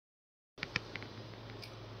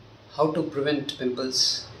How to prevent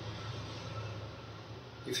pimples?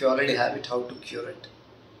 If you already have it, how to cure it?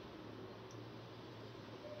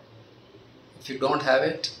 If you don't have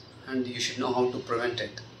it, and you should know how to prevent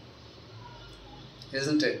it.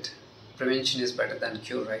 Isn't it? Prevention is better than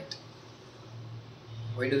cure, right?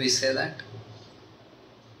 Why do we say that?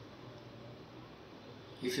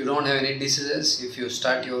 If you don't have any diseases, if you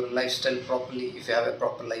start your lifestyle properly, if you have a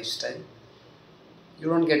proper lifestyle, you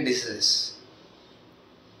don't get diseases.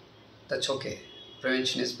 That's okay.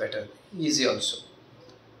 Prevention is better. Easy also.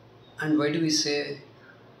 And why do we say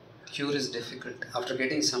cure is difficult? After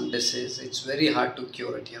getting some disease, it's very hard to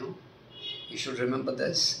cure it, You should remember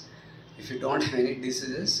this. If you don't have any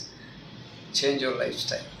diseases, change your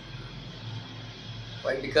lifestyle.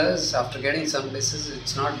 Why? Because after getting some disease,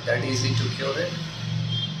 it's not that easy to cure it.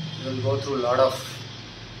 You will go through a lot of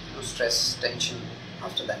stress, tension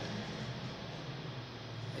after that.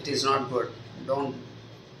 It is not good. Don't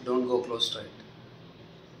go close to it.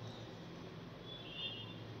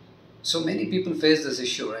 So many people face this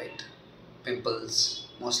issue, right? Pimples,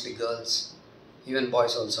 mostly girls. Even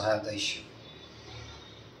boys also have the issue.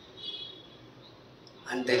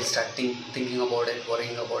 And they'll start thinking about it,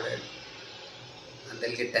 worrying about it. And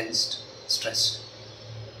they'll get tensed, stressed.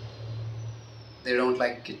 They don't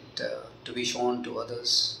like it to be shown to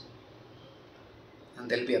others. And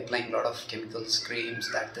they'll be applying a lot of chemicals,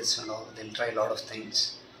 creams, this and all. They'll try a lot of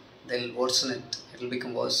things. They'll worsen it. It'll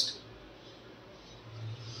become worse.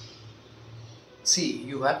 See,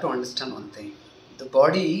 you have to understand one thing. The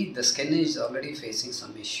body, the skin is already facing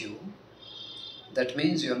some issue. That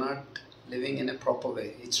means you're not living in a proper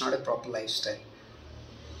way. It's not a proper lifestyle.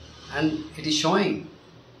 And it is showing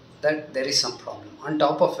that there is some problem. On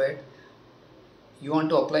top of it, you want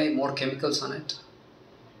to apply more chemicals on it.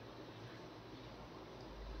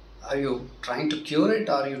 Are you trying to cure it,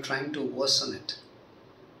 or are you trying to worsen it?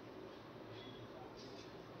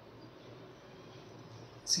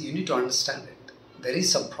 See, you need to understand it. There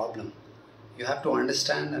is some problem. You have to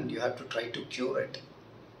understand and you have to try to cure it.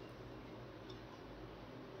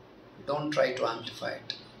 Don't try to amplify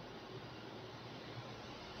it.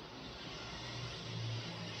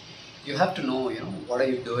 You have to know, what are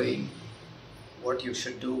you doing, what you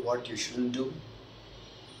should do, what you shouldn't do.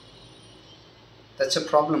 That's a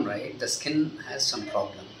problem, right? The skin has some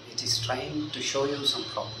problem. It is trying to show you some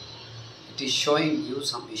problem. It is showing you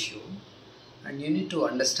some issue. And you need to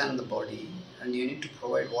understand the body and you need to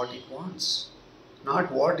provide what it wants.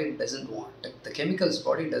 Not what it doesn't want. The chemicals,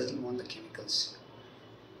 body doesn't want the chemicals.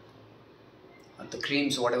 Or the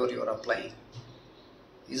creams, whatever you are applying.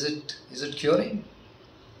 Is it curing?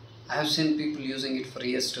 I have seen people using it for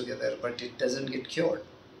years together, but it doesn't get cured.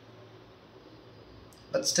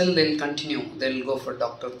 But still they'll continue. They'll go for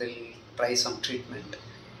doctor, they'll try some treatment.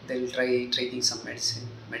 They'll try taking some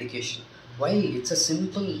medication. Why? It's a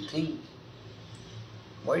simple thing.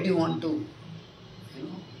 Why do you want to,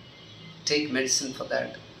 take medicine for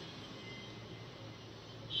that?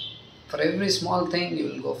 For every small thing you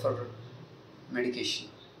will go for medication,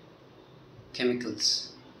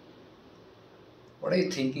 chemicals. What are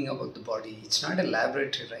you thinking about the body? It's not a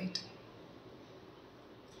laboratory, right?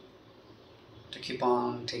 To keep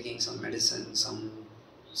on taking some medicine, some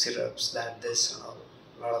syrups, this and all,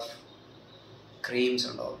 a lot of creams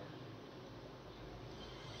and all.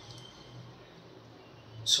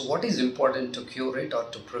 So what is important to cure it or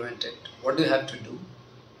to prevent it? What do you have to do?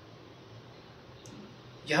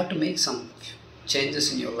 You have to make some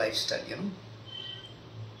changes in your lifestyle,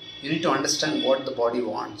 You need to understand what the body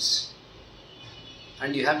wants.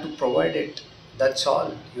 And you have to provide it. That's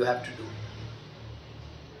all you have to do.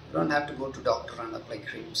 You don't have to go to doctor and apply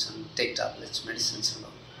creams and take tablets, medicines and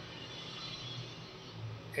all.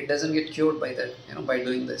 It doesn't get cured by that, by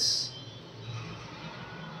doing this.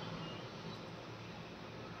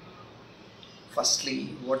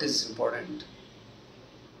 Firstly, what is important?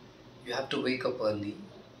 You have to wake up early.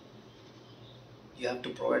 You have to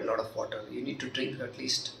provide a lot of water. You need to drink at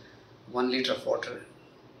least 1 liter of water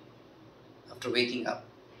after waking up.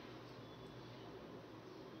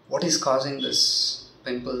 What is causing this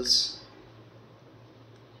pimples?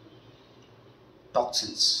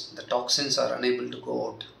 Toxins. The toxins are unable to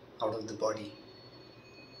go out of the body.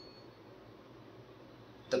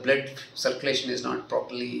 The blood circulation is not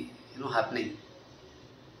properly happening.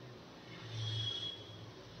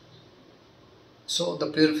 So the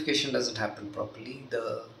purification doesn't happen properly.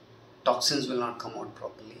 The toxins will not come out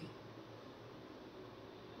properly.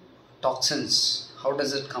 Toxins, how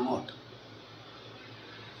does it come out?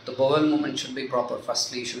 The bowel movement should be proper.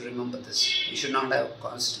 Firstly, you should remember this. You should not have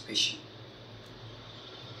constipation.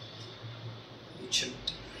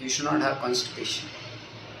 You should not have constipation.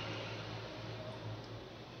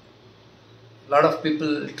 A lot of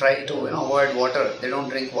people try to avoid water. They don't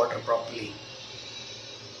drink water properly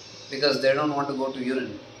because they don't want to go to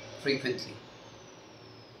urine frequently.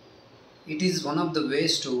 It is one of the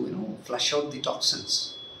ways to flush out the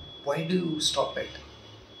toxins. Why do you stop it?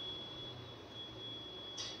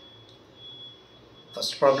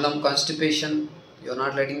 First problem, constipation. You're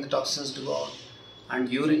not letting the toxins to go out. And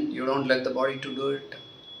urine, you don't let the body to do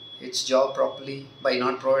its job properly by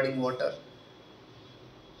not providing water.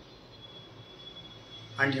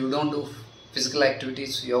 And you don't do physical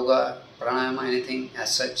activities, yoga, pranayama, anything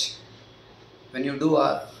as such. When you do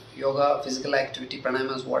yoga, physical activity,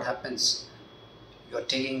 pranayamas, what happens? You are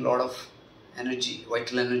taking a lot of energy,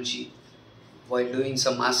 vital energy. While doing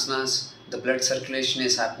some asanas, the blood circulation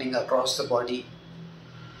is happening across the body.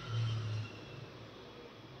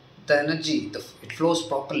 The energy, it flows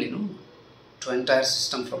properly, to entire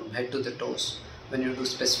system from head to the toes. When you do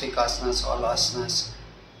specific asanas, all asanas,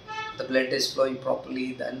 the blood is flowing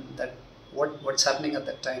properly. Then what's happening at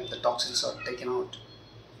that time? The toxins are taken out.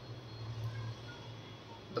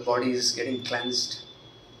 The body is getting cleansed.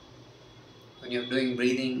 When you're doing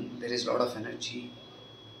breathing, there is a lot of energy.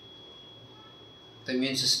 The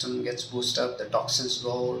immune system gets boosted up, the toxins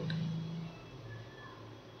go out.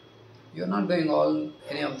 You're not doing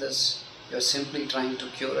any of this. You're simply trying to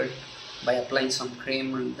cure it by applying some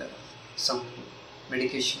cream and some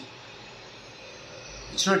medication.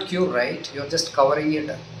 It's not cure, right? You're just covering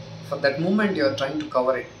it. For that moment, you're trying to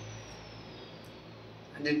cover it.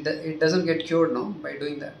 And it doesn't get cured, by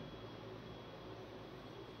doing that.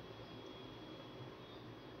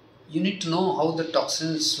 You need to know how the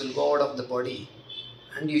toxins will go out of the body.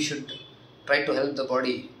 And you should try to help the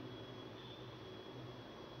body.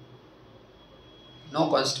 No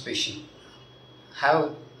constipation.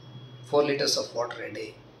 Have 4 liters of water a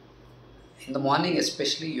day. In the morning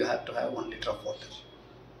especially, you have to have 1 liter of water.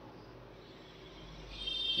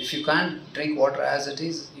 If you can't drink water as it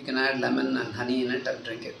is, you can add lemon and honey in it and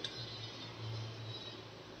drink it.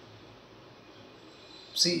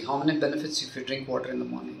 See how many benefits if you drink water in the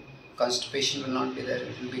morning. Constipation will not be there,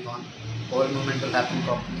 it will be gone. Bowel movement will happen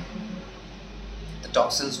properly. The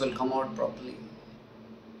toxins will come out properly.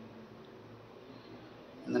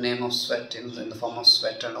 In the name of sweat, in the form of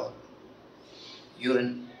sweat and all.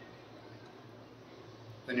 Urine.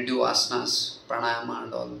 When you do asanas, pranayama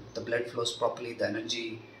and all, the blood flows properly, the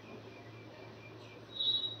energy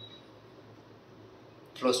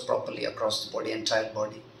flows properly across the body, entire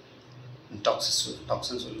body. And toxins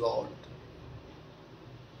will go out.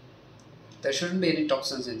 There shouldn't be any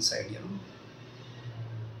toxins inside,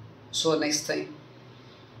 So next thing,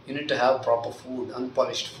 you need to have proper food,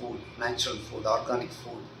 unpolished food, natural food, organic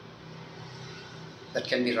food. That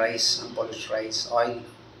can be rice, unpolished rice, oil,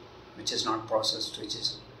 which is not processed, which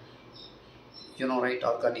is,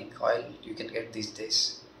 organic oil you can get these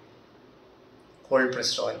days. Cold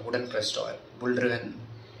pressed oil, wooden pressed oil, bull driven,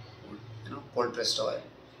 cold pressed oil.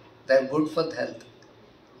 They are good for the health.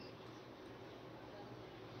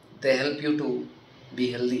 They help you to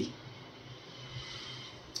be healthy.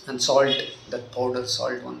 And salt, that powder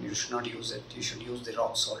salt one, you should not use it. You should use the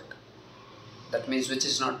rock salt. That means which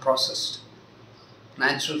is not processed.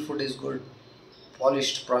 Natural food is good.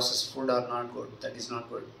 Polished processed food are not good. That is not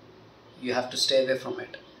good. You have to stay away from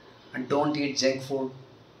it. And don't eat junk food.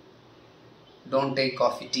 Don't take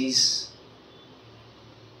coffee, teas.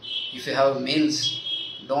 If you have meals,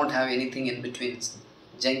 don't have anything in between.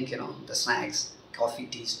 Junk, the snacks, coffee,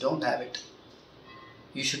 teas, don't have it.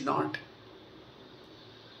 You should not.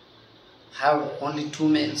 Have only 2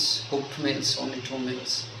 meals, cooked meals, only 2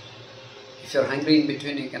 meals. If you're hungry in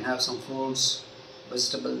between, you can have some fruits,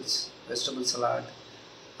 vegetables, vegetable salad,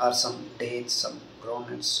 or some dates, some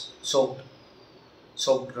groundnuts, soaked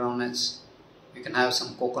groundnuts. You can have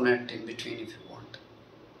some coconut in between if you want.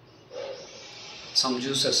 Some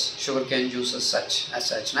juices, sugarcane juices, such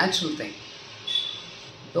natural thing.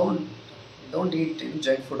 Don't eat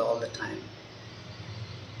junk food all the time.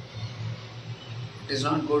 It is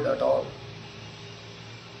not good at all.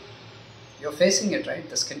 You're facing it, right?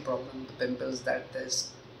 The skin problem, the pimples,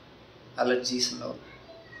 there's allergies and all.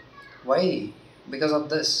 Why? Because of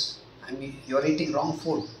this. You're eating wrong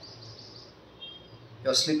food.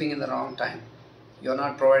 You're sleeping in the wrong time. You're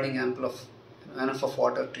not providing enough of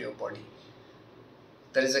water to your body.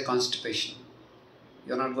 There is a constipation.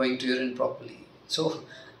 You're not going to urine properly. So,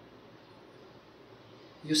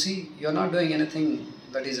 you see, you're not doing anything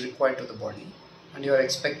that is required to the body, and you're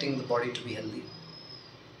expecting the body to be healthy.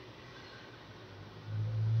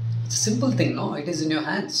 It's a simple thing, no? It is in your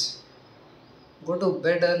hands. Go to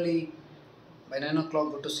bed early. By 9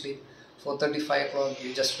 o'clock, go to sleep. 4:30, 5 o'clock,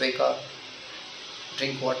 you just wake up,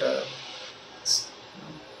 drink water,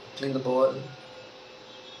 clean the bowl,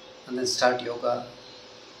 and then start yoga.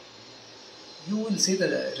 You will see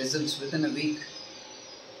the results within a week.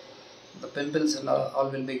 The pimples and all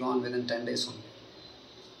will be gone within 10 days only.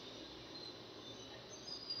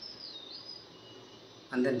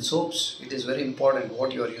 And then soaps, it is very important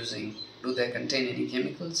what you are using. Do they contain any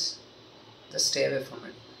chemicals? Just stay away from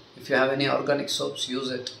it. If you have any organic soaps,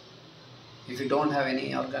 use it. If you don't have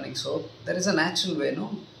any organic soap, there is a natural way,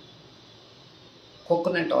 no?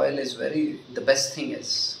 Coconut oil is the best thing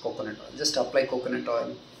is coconut oil. Just apply coconut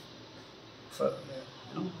oil for,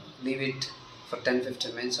 leave it for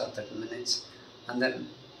 10-15 minutes or 30 minutes, and then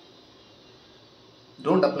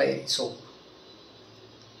don't apply soap.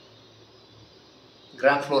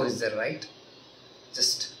 Gram flour is there, right?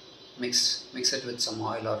 Just mix it with some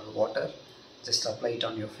oil or water. Just apply it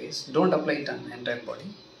on your face. Don't apply it on the entire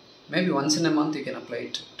body. Maybe once in a month you can apply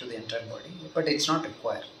it to the entire body, but it's not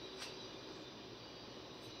required.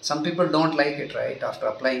 Some people don't like it, right? After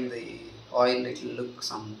applying the oil, it will look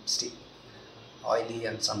some stick, oily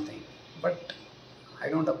and something. But I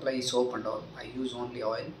don't apply soap and all. I use only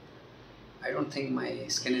oil. I don't think my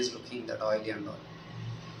skin is looking that oily and all.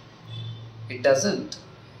 It doesn't.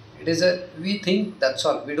 We think that's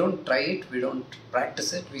all. We don't try it, we don't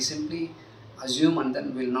practice it. We simply assume and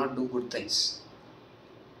then will not do good things.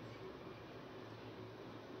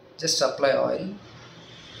 Just apply oil.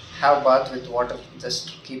 Have bath with water.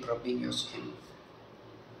 Just keep rubbing your skin.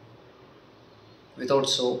 Without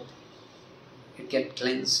soap, it gets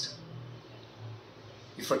cleansed.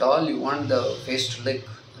 If at all you want the face to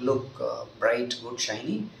look bright, good,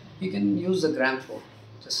 shiny, you can use the gram flour.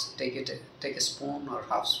 Just take a spoon or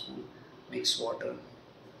half spoon, mix water,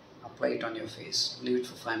 apply it on your face, leave it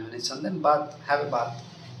for 5 minutes, and then have a bath.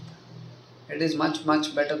 It is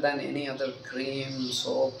much better than any other cream,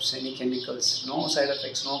 soaps, any chemicals. No side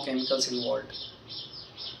effects, no chemicals involved.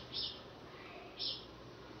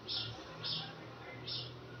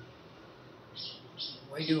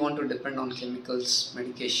 Why do you want to depend on chemicals,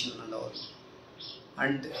 medication and all?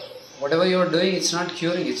 And whatever you are doing, it's not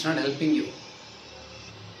curing, it's not helping you.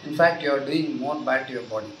 In fact, you are doing more bad to your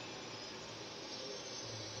body.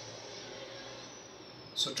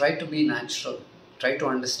 So try to be natural. Try to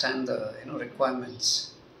understand the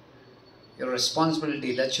requirements. Your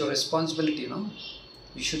responsibility, that's your responsibility,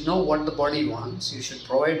 You should know what the body wants. You should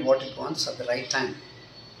provide what it wants at the right time.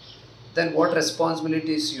 Then what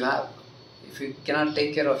responsibilities you have if you cannot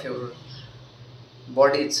take care of your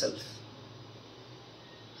body itself?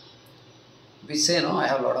 We say, I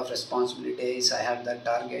have a lot of responsibilities, I have that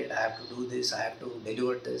target, I have to do this, I have to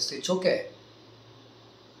deliver this. It's okay.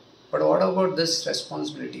 But what about this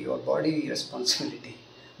responsibility, your body responsibility?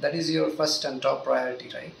 That is your first and top priority,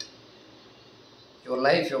 right? Your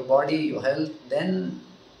life, your body, your health, then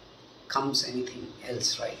comes anything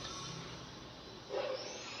else, right?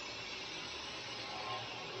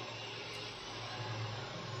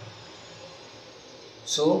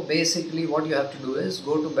 So basically what you have to do is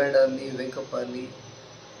go to bed early, wake up early.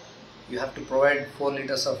 You have to provide 4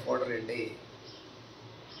 liters of water a day.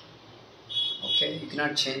 Okay, you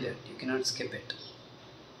cannot change it, you cannot skip it.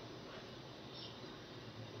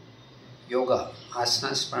 Yoga,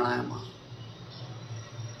 asanas, pranayama.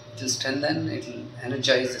 It will strengthen, it will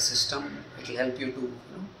energize the system, it will help you to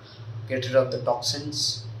get rid of the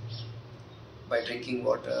toxins by drinking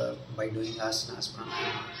water, by doing asanas,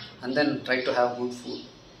 pranayama. And then try to have good food.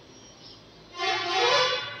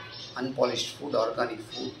 Unpolished food, organic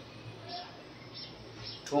food.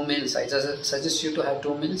 2 meals, I just suggest you to have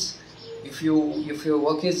 2 meals. If your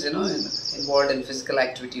work is involved in physical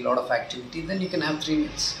activity, lot of activity, then you can have 3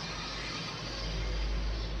 meals.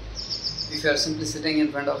 If you are simply sitting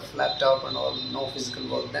in front of laptop and all, no physical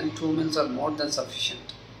work, then 2 meals are more than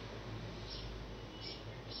sufficient.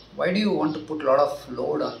 Why do you want to put a lot of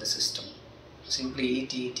load on the system? Simply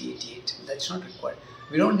eat. That's not required.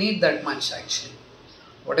 We don't need that much actually.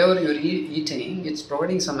 Whatever you're eating, it's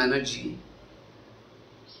providing some energy.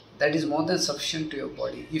 That is more than sufficient to your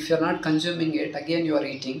body. If you're not consuming it, again you are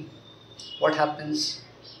eating. What happens?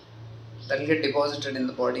 That will get deposited in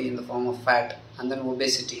the body in the form of fat, and then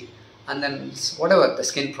obesity, and then whatever, the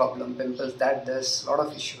skin problem, pimples, there's a lot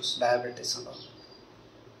of issues, diabetes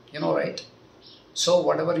and all. Right? So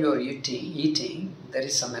whatever you are eating, there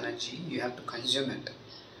is some energy, you have to consume it.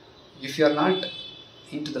 If you are not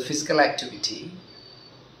into the physical activity,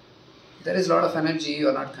 there is a lot of energy you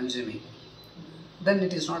are not consuming. Then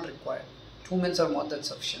it is not required. 2 meals are more than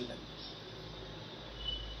sufficient.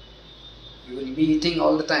 You will be eating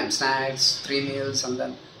all the time, snacks, 3 meals, and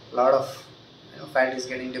then a lot of fat is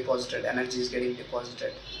getting deposited, energy is getting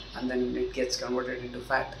deposited, and then it gets converted into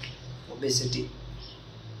fat, obesity.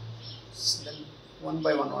 Then one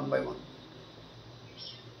by one, one by one.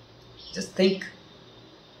 Just think.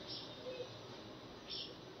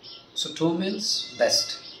 So 2 meals,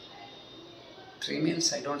 best. 3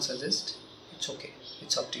 meals, I don't suggest. It's okay.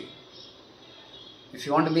 It's up to you. If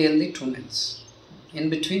you want to be healthy, 2 meals. In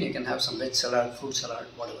between, you can have some veg salad, fruit salad,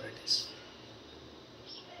 whatever it is.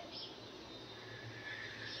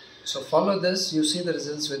 So follow this, you see the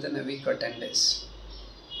results within a week or 10 days.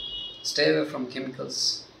 Stay away from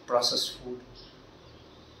chemicals, processed food.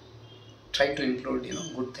 Try to include,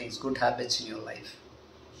 good things, good habits in your life.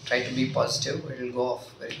 Try to be positive, it will go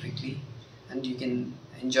off very quickly and you can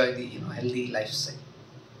enjoy the, healthy lifestyle.